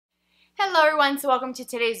Hello everyone, so welcome to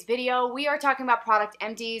today's video. We are talking about product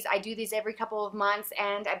empties. I do these every couple of months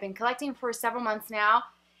and I've been collecting for several months now.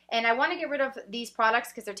 And I want to get rid of these products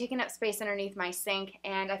because they're taking up space underneath my sink,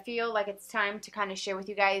 and I feel like it's time to kind of share with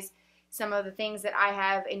you guys some of the things that I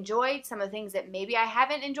have enjoyed, some of the things that maybe I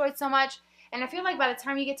haven't enjoyed so much. And I feel like by the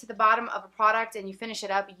time you get to the bottom of a product and you finish it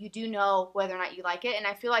up, you do know whether or not you like it. And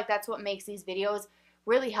I feel like that's what makes these videos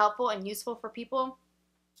really helpful and useful for people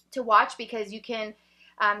to watch, because you can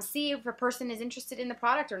see if a person is interested in the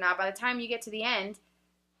product or not. By the time you get to the end,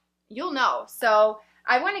 you'll know. So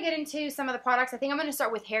I want to get into some of the products. I think I'm going to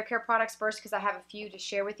start with hair care products first because I have a few to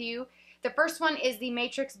share with you. The first one is the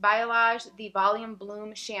Matrix Biolage, the Volume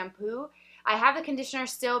Bloom Shampoo. I have the conditioner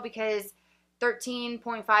still because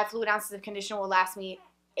 13.5 fluid ounces of conditioner will last me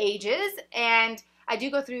ages, and I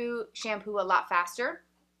do go through shampoo a lot faster.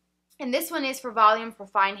 And this one is for volume for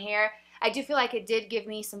fine hair. I do feel like it did give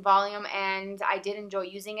me some volume and I did enjoy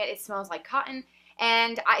using it. It smells like cotton,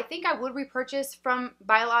 and I think I would repurchase from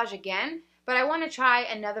Biolage again, but I want to try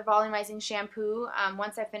another volumizing shampoo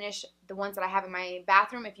once I finish the ones that I have in my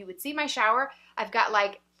bathroom. If you would see my shower, I've got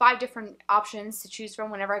like 5 different options to choose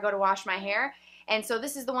from whenever I go to wash my hair. And so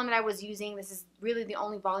this is the one that I was using. This is really the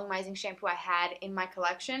only volumizing shampoo I had in my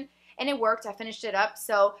collection, and it worked. I finished it up,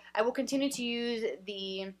 so I will continue to use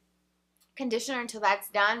the conditioner until that's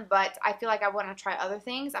done, but I feel like I want to try other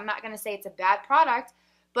things. I'm not going to say it's a bad product,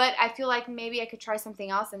 but I feel like maybe I could try something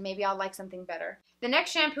else and maybe I'll like something better. The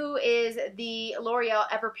next shampoo is the L'Oreal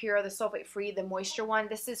Everpure, the sulfate-free, the moisture one.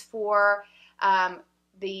 This is for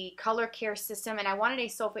the color care system, and I wanted a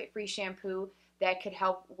sulfate-free shampoo that could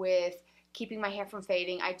help with keeping my hair from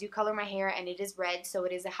fading. I do color my hair and it is red, so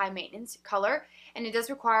it is a high maintenance color, and it does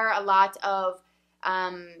require a lot of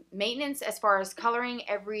maintenance as far as coloring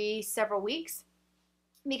every several weeks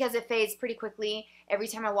because it fades pretty quickly. Every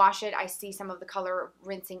time I wash it, I see some of the color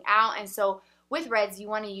rinsing out, and so with reds, you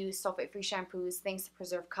want to use sulfate-free shampoos, things to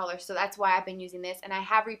preserve color. So that's why I've been using this, and I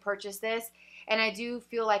have repurchased this, and I do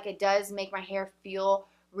feel like it does make my hair feel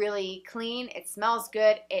really clean. It smells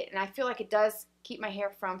good, and I feel like it does keep my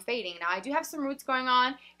hair from fading. Now, I do have some roots going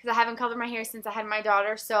on because I haven't colored my hair since I had my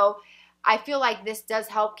daughter, so I feel like this does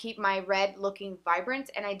help keep my red looking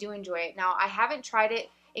vibrant, and I do enjoy it. Now, I haven't tried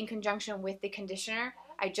it in conjunction with the conditioner.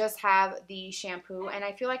 I just have the shampoo, and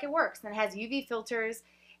I feel like it works. And it has UV filters,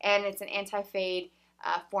 and it's an anti-fade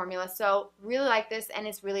formula. So really like this, and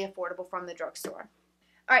it's really affordable from the drugstore.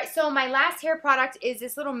 Alright, so my last hair product is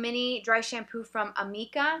this little mini dry shampoo from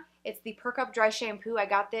Amika. It's the Perk Up Dry Shampoo. I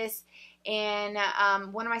got this in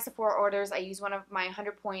one of my Sephora orders. I used one of my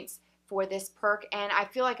 100 points for this perk, and I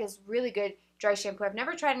feel like it's really good dry shampoo. I've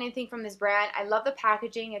never tried anything from this brand. I love the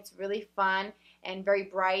packaging. It's really fun and very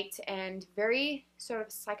bright and very sort of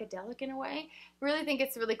psychedelic in a way. I really think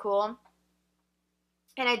it's really cool,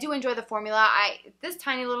 and I do enjoy the formula. This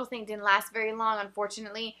tiny little thing didn't last very long,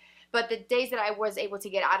 unfortunately, but the days that I was able to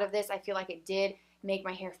get out of this, I feel like it did make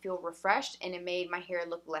my hair feel refreshed, and it made my hair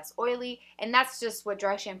look less oily, and that's just what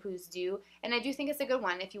dry shampoos do. And I do think it's a good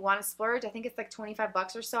one if you want to splurge. I think it's like 25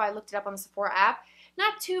 bucks or so. I looked it up on the Sephora app.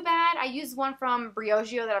 Not too bad. I used one from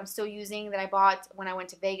Briogeo that I'm still using, that I bought when I went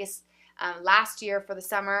to Vegas last year for the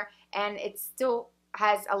summer, and it still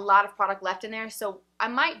has a lot of product left in there, so I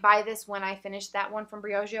might buy this when I finish that one from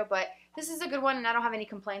Briogeo, but this is a good one, and I don't have any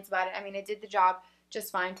complaints about it. I mean, it did the job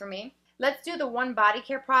just fine for me. Let's do the one body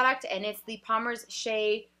care product, and it's the Palmer's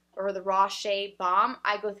Shea, or the Raw Shea Balm.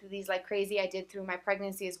 I go through these like crazy. I did through my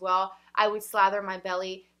pregnancy as well. I would slather my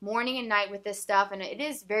belly morning and night with this stuff, and it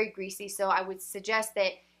is very greasy, so I would suggest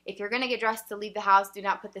that if you're going to get dressed to leave the house, do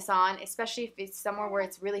not put this on, especially if it's somewhere where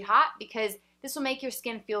it's really hot, because this will make your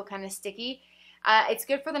skin feel kind of sticky. It's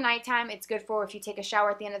good for the nighttime. It's good for if you take a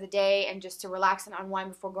shower at the end of the day and just to relax and unwind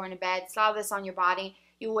before going to bed. Slather this on your body.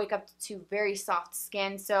 You'll wake up to very soft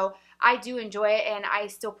skin. So I do enjoy it, and I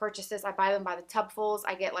still purchase this. I buy them by the tubfuls.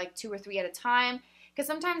 I get like 2 or 3 at a time, because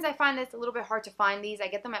sometimes I find it's a little bit hard to find these. I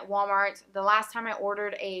get them at Walmart. The last time I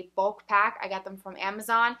ordered a bulk pack, I got them from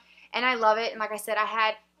Amazon, and I love it. And like I said, I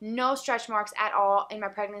had no stretch marks at all in my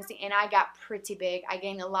pregnancy, and I got pretty big. I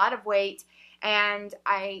gained a lot of weight, and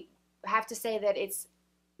I have to say that it's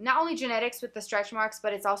not only genetics with the stretch marks,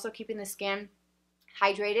 but it's also keeping the skin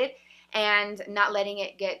hydrated and not letting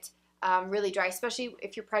it get really dry. Especially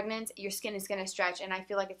if you're pregnant, your skin is going to stretch, and I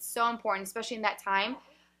feel like it's so important, especially in that time,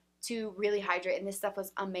 to really hydrate. And this stuff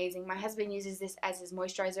was amazing. My husband uses this as his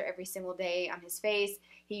moisturizer every single day on his face.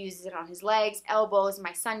 He uses it on his legs, elbows.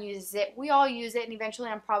 My son uses it. We all use it, and eventually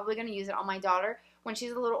I'm probably going to use it on my daughter when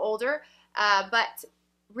she's a little older. But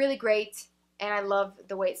really great, and I love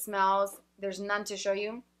the way it smells. There's none to show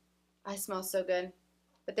you. It smells so good,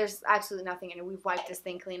 but there's absolutely nothing in it. We've wiped this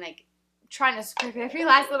thing clean like trying to scrape every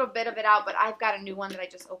last little bit of it out, but I've got a new one that I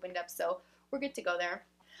just opened up, so we're good to go there.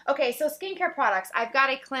 Okay, so skincare products. I've got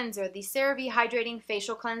a cleanser, the CeraVe Hydrating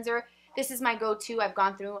Facial Cleanser. This is my go-to. I've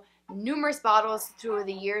gone through numerous bottles through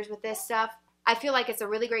the years with this stuff. I feel like it's a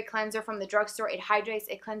really great cleanser from the drugstore. It hydrates,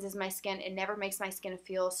 it cleanses my skin, it never makes my skin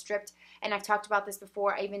feel stripped. And I've talked about this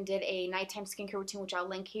before. I even did a nighttime skincare routine, which I'll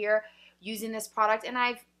link here, using this product. And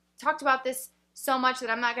I've talked about this so much that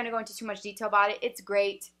I'm not going to go into too much detail about it. It's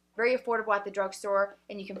great, very affordable at the drugstore,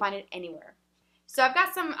 and you can find it anywhere. So I've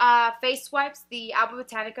got some face wipes, the Alba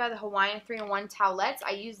Botanica, the Hawaiian 3-in-1 towelettes.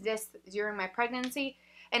 I used this during my pregnancy,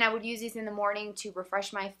 and I would use these in the morning to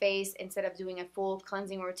refresh my face instead of doing a full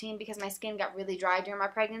cleansing routine because my skin got really dry during my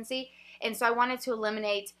pregnancy. And so I wanted to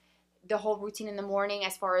eliminate the whole routine in the morning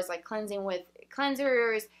as far as like cleansing with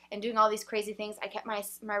cleansers and doing all these crazy things. I kept my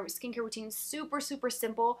skincare routine super, super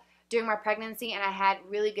simple during my pregnancy, and I had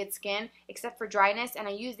really good skin except for dryness. And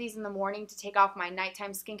I use these in the morning to take off my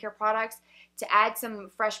nighttime skincare products, to add some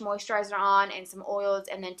fresh moisturizer on and some oils,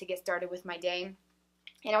 and then to get started with my day.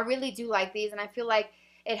 And I really do like these, and I feel like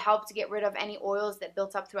it helped to get rid of any oils that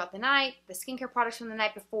built up throughout the night, the skincare products from the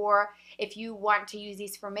night before. If you want to use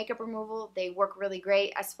these for makeup removal, they work really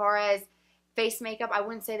great. As far as face makeup, I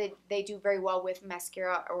wouldn't say that they do very well with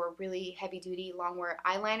mascara or really heavy-duty long-wear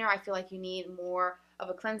eyeliner. I feel like you need more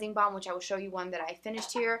of a cleansing balm, which I will show you one that I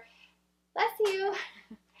finished here. Bless you.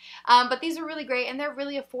 But these are really great, and they're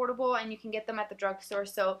really affordable, and you can get them at the drugstore.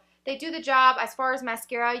 So they do the job. As far as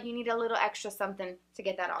mascara, you need a little extra something to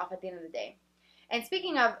get that off at the end of the day. And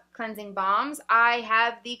speaking of cleansing balms, I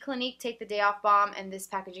have the Clinique Take the Day Off Balm, and this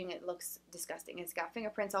packaging, it looks disgusting. It's got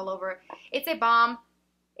fingerprints all over it. It's a balm.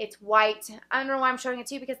 It's white. I don't know why I'm showing it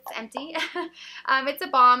to you because it's empty. It's a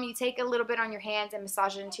balm. You take a little bit on your hands and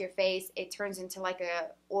massage it into your face. It turns into like a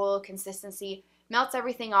oil consistency, melts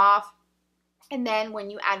everything off, and then when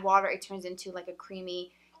you add water, it turns into like a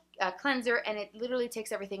creamy cleanser, and it literally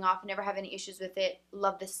takes everything off. Never have any issues with it.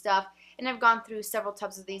 Love this stuff. And I've gone through several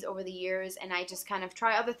tubs of these over the years, and I just kind of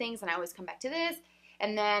try other things, and I always come back to this,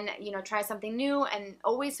 and then, you know, try something new, and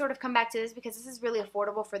always sort of come back to this because this is really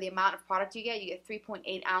affordable for the amount of product you get. You get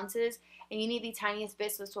 3.8 ounces, and you need the tiniest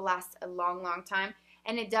bit, so this will last a long, long time.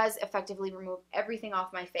 And it does effectively remove everything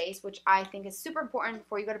off my face, which I think is super important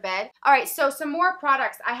before you go to bed. All right, so some more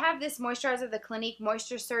products. I have this moisturizer, the Clinique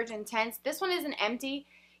Moisture Surge Intense. This one isn't empty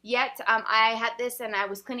yet. I had this, and I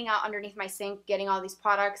was cleaning out underneath my sink, getting all these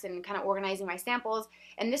products and kind of organizing my samples,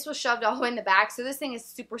 and this was shoved all the way in the back. So this thing is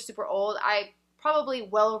super, super old. Probably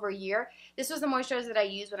well over a year. This was the moisturizer that I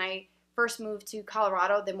used when I first moved to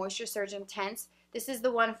Colorado, the Moisture Surge Intense. This is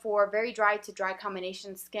the one for very dry to dry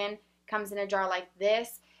combination skin. Comes in a jar like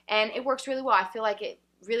this, and it works really well. I feel like it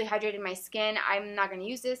really hydrated my skin. I'm not going to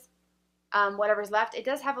use this. Whatever's left. It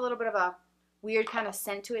does have a little bit of a weird kind of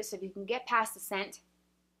scent to it, so if you can get past the scent,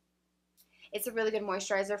 it's a really good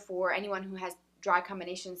moisturizer for anyone who has dry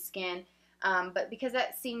combination skin. But because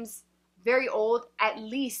that seems very old, at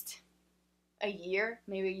least a year,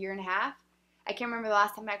 maybe a year and a half. I can't remember the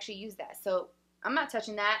last time I actually used that, so I'm not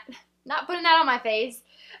touching that. Not putting that on my face.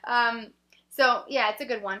 So yeah, it's a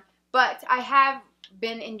good one. But I have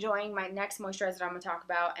been enjoying my next moisturizer that I'm going to talk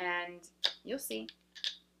about, and you'll see.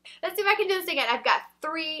 Let's see if I can do this again. I've got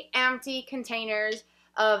 3 empty containers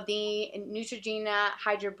of the Neutrogena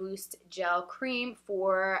Hydra Boost Gel Cream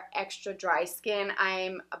for extra dry skin.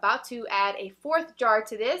 I'm about to add a 4th jar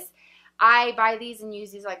to this. I buy these and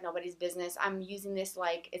use these like nobody's business. I'm using this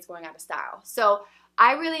like it's going out of style. So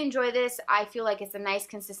I really enjoy this. I feel like it's a nice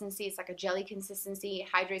consistency. It's like a jelly consistency. It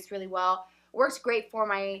hydrates really well. Works great for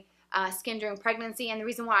my skin during pregnancy, and the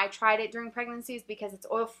reason why I tried it during pregnancy is because it's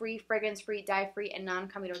oil-free, fragrance-free, dye-free, and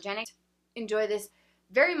non-comedogenic. Enjoy this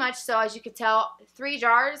very much. So as you can tell, 3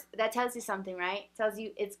 jars, that tells you something, right? It tells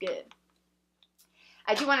you it's good.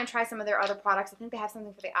 I do want to try some of their other products. I think they have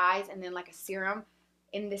something for the eyes and then like a serum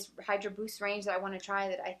in this Hydra Boost range that I want to try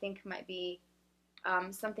that I think might be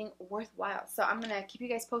something worthwhile. So I'm going to keep you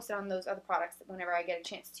guys posted on those other products whenever I get a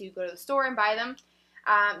chance to go to the store and buy them.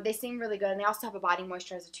 They seem really good, and they also have a body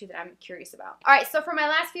moisturizer too that I'm curious about. Alright, so for my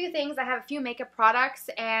last few things, I have a few makeup products,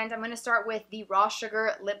 and I'm going to start with the Raw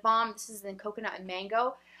Sugar Lip Balm. This is in coconut and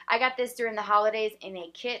mango. I got this during the holidays in a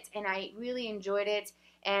kit, and I really enjoyed it,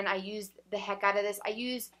 and I used the heck out of this. I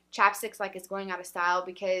use chapsticks like it's going out of style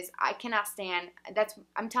because I cannot stand,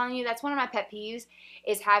 I'm telling you, that's one of my pet peeves,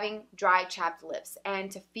 is having dry, chapped lips, and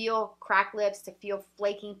to feel cracked lips, to feel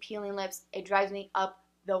flaking, peeling lips, it drives me up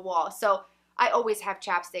the wall. So I always have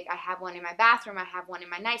chapstick. I have one in my bathroom. I have one in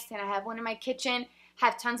my nightstand. I have one in my kitchen. I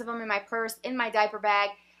have tons of them in my purse, in my diaper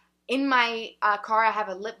bag. In my car, I have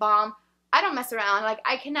a lip balm. I don't mess around. Like,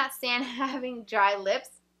 I cannot stand having dry lips.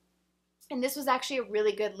 and this was actually a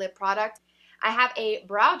really good lip product. I have a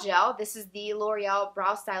brow gel. This is the L'Oreal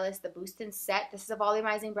Brow Stylist, the Boost and Set. This is a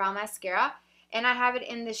volumizing brow mascara, and I have it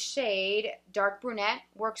in the shade Dark Brunette.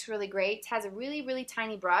 Works really great. It has a really, really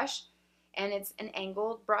tiny brush, and it's an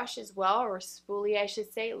angled brush as well, or spoolie I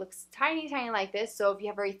should say. It looks tiny, tiny like this, so if you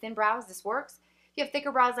have very thin brows, this works. If you have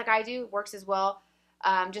thicker brows like I do, it works as well,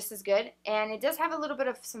 just as good. And it does have a little bit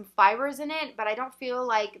of some fibers in it, but I don't feel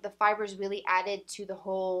like the fibers really added to the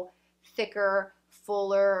whole thicker,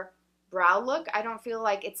 fuller brow look. I don't feel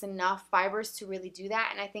like it's enough fibers to really do that,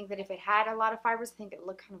 and I think that if it had a lot of fibers, I think it would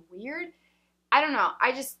look kind of weird. I don't know.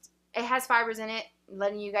 It has fibers in it. I'm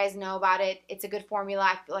letting you guys know about it. It's a good formula.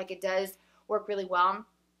 I feel like it does work really well,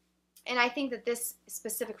 and I think that this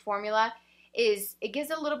specific formula it gives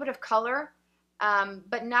a little bit of color,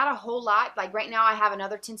 but not a whole lot. Like right now I have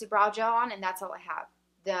another tinted brow gel on, and that's all I have,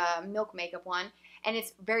 the Milk Makeup one, and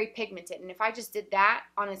it's very pigmented, and if I just did that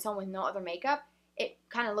on its own with no other makeup, it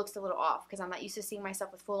kind of looks a little off because I'm not used to seeing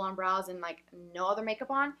myself with full-on brows and like no other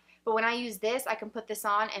makeup on. But when I use this, I can put this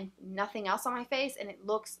on and nothing else on my face, and it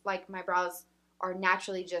looks like my brows are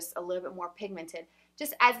naturally just a little bit more pigmented.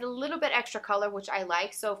 Just adds a little bit extra color, which I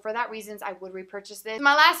like. So for that reasons, I would repurchase this.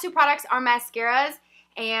 My last two products are mascaras,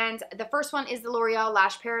 and the first one is the L'Oreal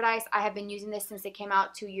Lash Paradise. I have been using this since it came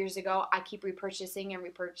out 2 years ago. I keep repurchasing and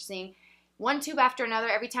repurchasing one tube after another.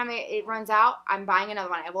 Every time it runs out, I'm buying another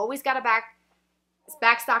one. I've always got a back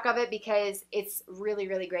stock of it because it's really,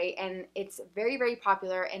 really great, and it's very, very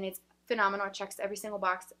popular, and it's phenomenal. It checks every single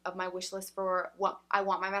box of my wish list for what I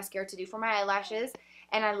want my mascara to do for my eyelashes,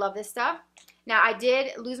 and I love this stuff. Now, I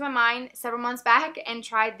did lose my mind several months back and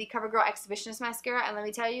tried the CoverGirl Exhibitionist mascara, and let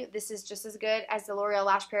me tell you, this is just as good as the L'Oreal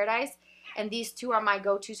Lash Paradise, and these two are my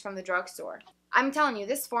go-tos from the drugstore. I'm telling you,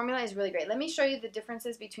 this formula is really great. Let me show you the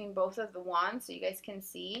differences between both of the wands so you guys can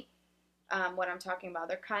see what I'm talking about.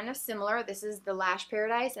 They're kind of similar. This is the Lash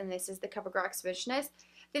Paradise, and this is the CoverGirl Exhibitionist.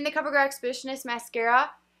 Then the CoverGirl Exhibitionist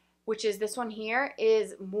mascara, which is this one here,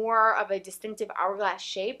 is more of a distinctive hourglass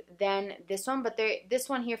shape than this one, but this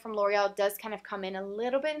one here from L'Oreal does kind of come in a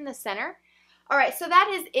little bit in the center. Alright, so that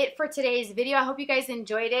is it for today's video. I hope you guys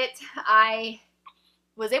enjoyed it. I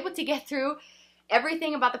was able to get through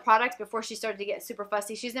everything about the product before she started to get super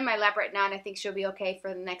fussy. She's in my lap right now, and I think she'll be okay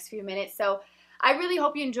for the next few minutes. So I really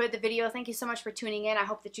hope you enjoyed the video. Thank you so much for tuning in. I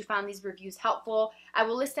hope that you found these reviews helpful. I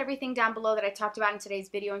will list everything down below that I talked about in today's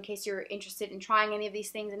video in case you're interested in trying any of these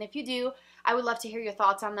things. And if you do, I would love to hear your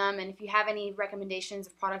thoughts on them. And if you have any recommendations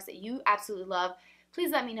of products that you absolutely love, please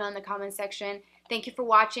let me know in the comment section. Thank you for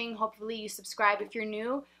watching. Hopefully you subscribe if you're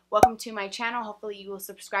new. Welcome to my channel. Hopefully you will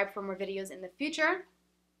subscribe for more videos in the future.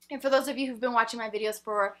 And for those of you who've been watching my videos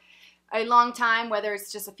for a long time, whether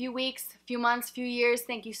it's just a few weeks, a few months, a few years,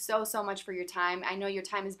 thank you so, so much for your time. I know your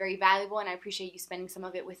time is very valuable, and I appreciate you spending some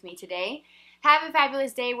of it with me today. Have a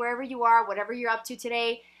fabulous day wherever you are, whatever you're up to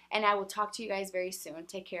today, and I will talk to you guys very soon.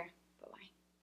 Take care.